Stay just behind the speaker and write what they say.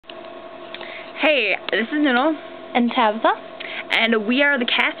Hey, this is Noodle. And Tabitha. And we are the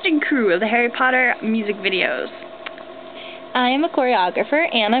cast and crew of the Harry Potter music videos. I am a choreographer,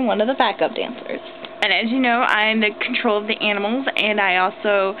 and I'm one of the backup dancers. And as you know, I'm the control of the animals, and I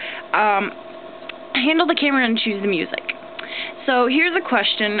also handle the camera and choose the music. So here's a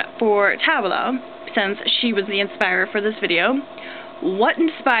question for Tabitha, since she was the inspirer for this video. What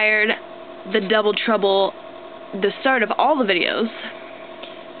inspired the Double Trouble, the start of all the videos?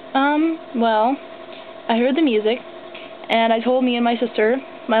 Well, I heard the music, and I told me and my sister,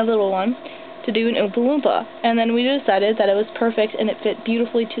 my little one, to do an Oompa Loompa, and then we decided that it was perfect and it fit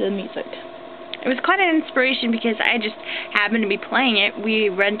beautifully to the music. It was quite an inspiration because I just happened to be playing it. We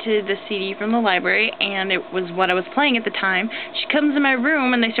rented the CD from the library, and it was what I was playing at the time. She comes in my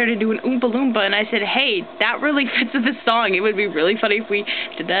room, and they started doing Oompa Loompa, and I said, hey, that really fits with the song. It would be really funny if we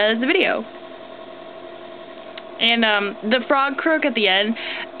did that as a video. And the frog croak at the end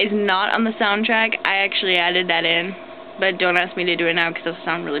is not on the soundtrack. I actually added that in, but don't ask me to do it now because it'll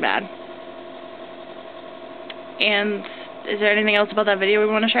sound really bad. And is there anything else about that video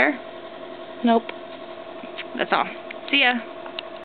we want to share? Nope. That's all. See ya.